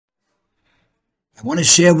I want to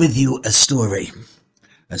share with you a story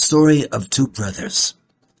of two brothers.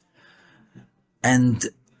 And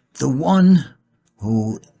the one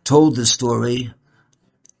who told the story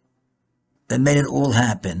that made it all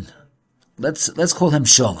happen, let's call him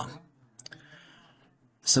Shalom.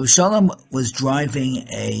 So Shalom was driving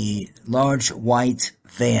a large white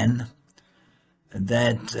van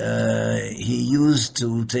that he used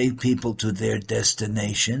to take people to their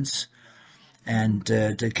destinations and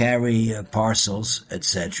to carry parcels,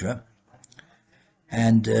 etc.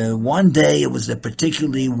 And one day it was a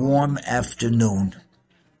particularly warm afternoon,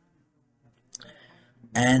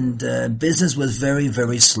 and business was very,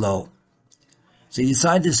 very slow. So he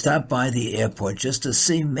decided to stop by the airport just to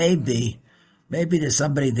see maybe there's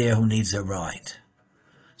somebody there who needs a ride.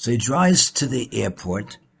 So he drives to the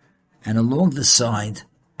airport, and along the side,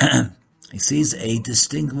 he sees a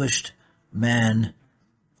distinguished man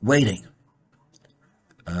waiting,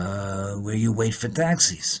 where you wait for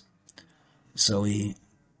taxis. So he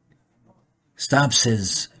stops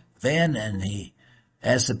his van and he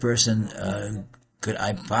asks the person, could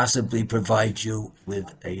I possibly provide you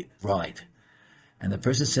with a ride? And the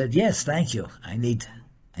person said, yes, thank you. I need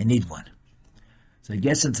one. So he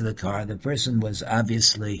gets into the car. The person was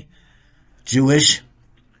obviously Jewish.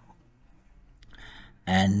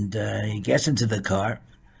 And he gets into the car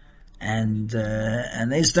and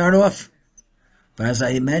they start off. But as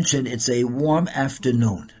I mentioned, it's a warm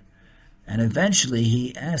afternoon. And eventually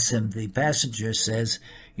he asks him, the passenger says,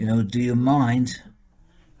 do you mind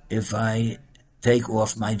if I take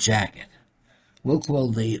off my jacket? We'll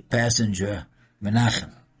call the passenger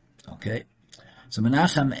Menachem. Okay? So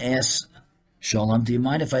Menachem asks Shalom, do you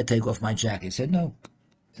mind if I take off my jacket? He said, no,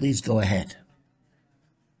 please go ahead.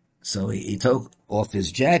 So he took off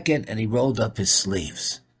his jacket and he rolled up his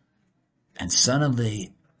sleeves. And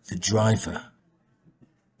suddenly the driver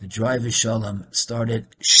Shalom started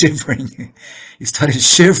shivering. He started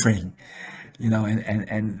shivering,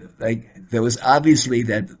 and like there was obviously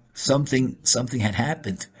that something had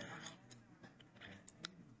happened.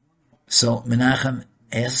 So Menachem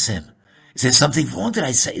asks him, is there something wrong? Did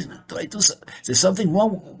I say, is there something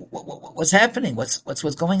wrong? What's happening? What's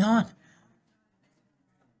going on?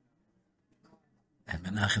 And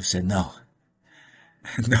Menachem said, no,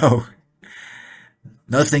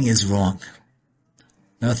 nothing is wrong.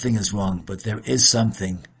 Nothing is wrong, but there is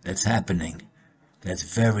something that's happening that's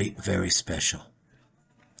very, very special.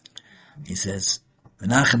 He says,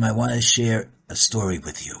 Menachem, I want to share a story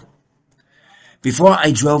with you. Before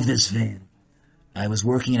I drove this van, I was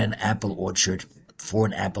working in an apple orchard, for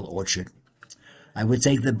an apple orchard. I would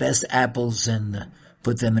take the best apples and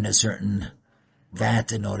put them in a certain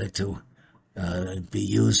vat in order to be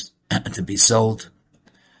used, to be sold.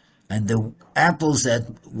 And the apples that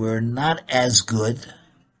were not as good,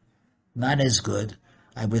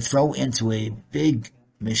 I would throw into a big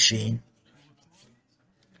machine.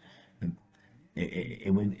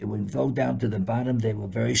 It would go down to the bottom. They were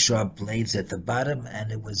very sharp blades at the bottom,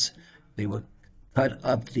 and they would cut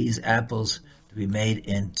up these apples to be made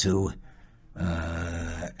into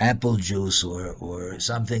apple juice or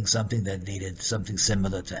something that needed something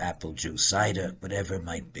similar to apple juice, cider, whatever it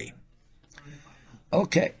might be.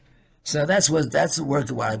 Okay, so that's the work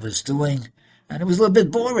that I was doing, and it was a little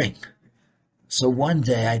bit boring. So one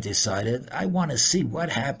day I decided I want to see what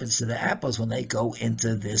happens to the apples when they go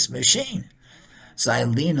into this machine. So I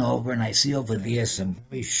lean over and I see over there some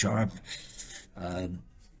very sharp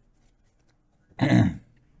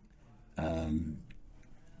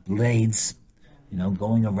blades,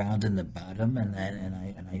 going around in the bottom, and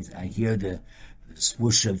I hear the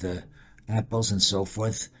swoosh of the apples and so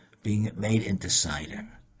forth being made into cider.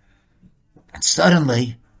 And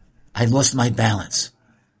suddenly I lost my balance.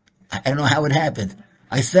 I don't know how it happened.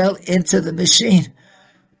 I fell into the machine,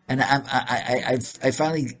 and I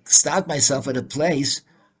finally stopped myself at a place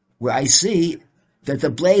where I see that the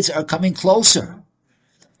blades are coming closer,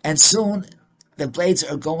 and soon the blades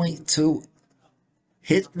are going to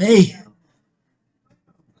hit me.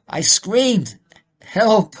 I screamed,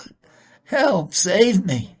 "Help! Help! Save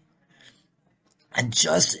me!" And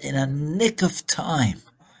just in a nick of time,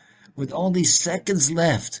 with only seconds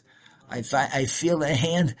left, I feel a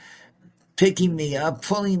hand picking me up,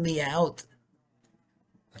 pulling me out,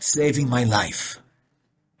 saving my life.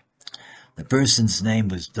 The person's name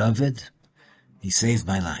was David. He saved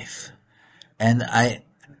my life. And I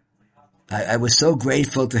was so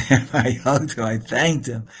grateful to him. I hugged him. I thanked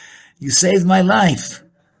him. You saved my life.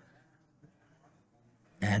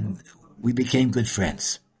 And we became good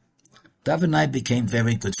friends. David and I became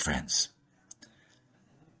very good friends.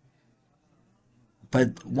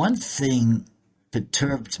 But one thing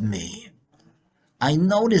perturbed me I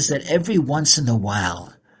noticed that every once in a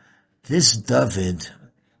while, this David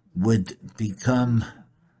would become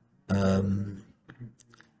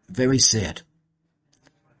very sad,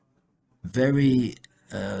 very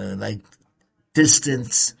like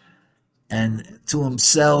distant and to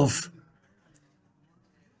himself,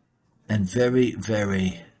 and very,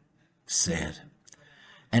 very sad.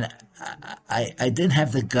 And I didn't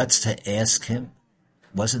have the guts to ask him.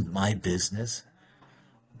 It wasn't my business.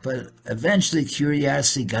 But eventually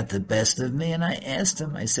curiosity got the best of me, and I asked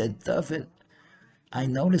him, I said, David, I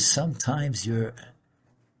notice sometimes you're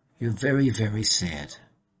very, very sad.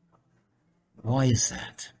 Why is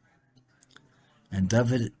that? And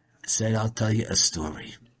David said, I'll tell you a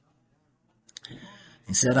story.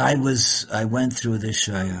 He said, I went through the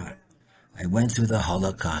Shayar. I went through the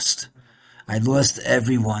Holocaust. I lost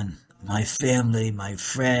everyone, my family, my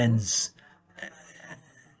friends,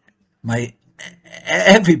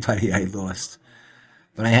 everybody I lost.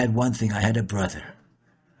 But I had one thing, I had a brother.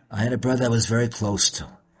 I had a brother I was very close to.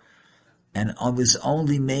 And it was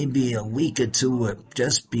only maybe a week or two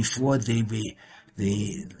just before the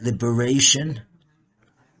liberation,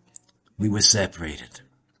 we were separated.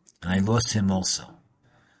 And I lost him also.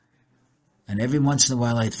 And every once in a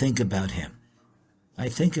while I think about him.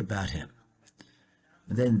 And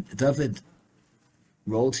then David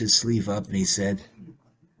rolled his sleeve up and he said,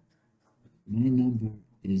 my number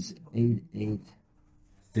is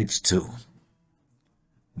 8862.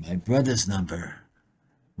 My brother's number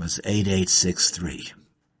was 8863.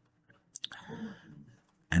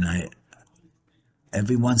 And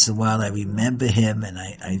every once in a while I remember him and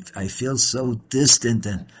I feel so distant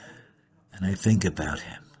and I think about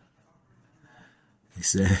him. He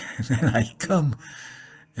said, and I come,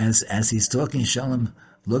 as he's talking, Shalom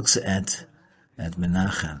looks at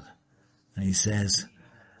Menachem and he says,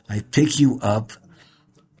 I pick you up.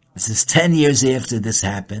 This is 10 years after this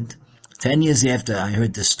happened, 10 years after I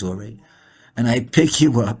heard the story, and I pick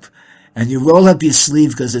you up, and you roll up your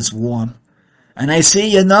sleeve because it's warm, and I see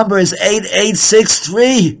your number is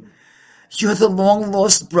 8863. You're the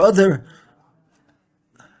long-lost brother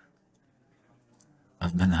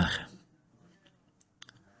of Menachem.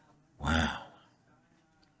 Wow.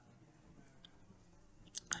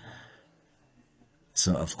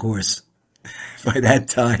 So, of course, by that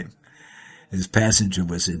time, his passenger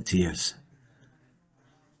was in tears.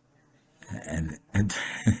 And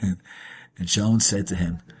Shalom said to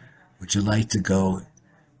him, would you like to go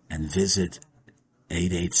and visit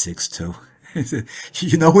 8862? He said,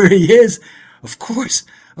 you know where he is? Of course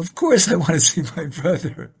I want to see my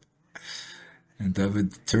brother. And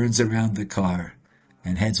David turns around the car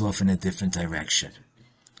and heads off in a different direction.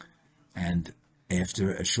 And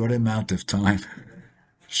after a short amount of time,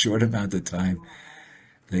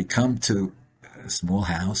 they come to a small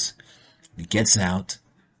house. He gets out.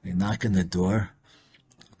 They knock on the door.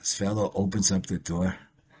 This fellow opens up the door.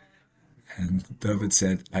 And David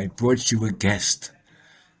said, I brought you a guest.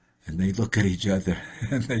 And they look at each other.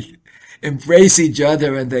 And they embrace each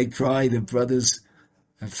other and they cry. The brothers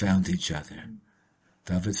have found each other.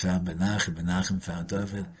 David found Menachem. Menachem found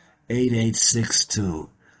David. 8862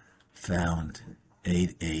 found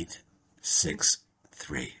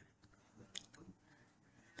 8863.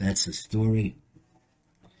 That's the story.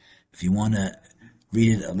 If you want to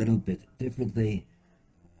read it a little bit differently,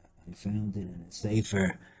 I found it in a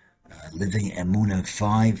Sefer, Living Emunah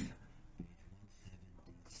 5.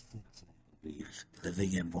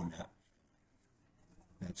 Living Emunah.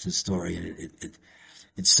 That's the story.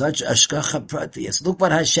 It's such ashkacha pratiyas. Look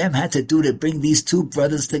what Hashem had to do to bring these two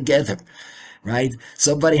brothers together, right?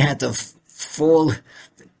 Somebody had to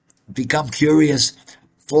become curious,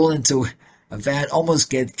 fall into a vat, almost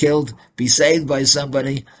get killed, be saved by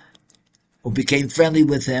somebody who became friendly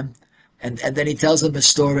with him, and then he tells him a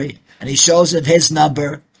story, and he shows him his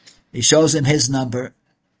number.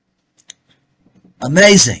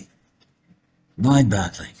 Amazing.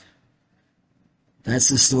 Mind-boggling. That's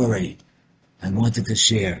the story I wanted to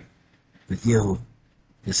share with you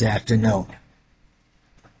this afternoon.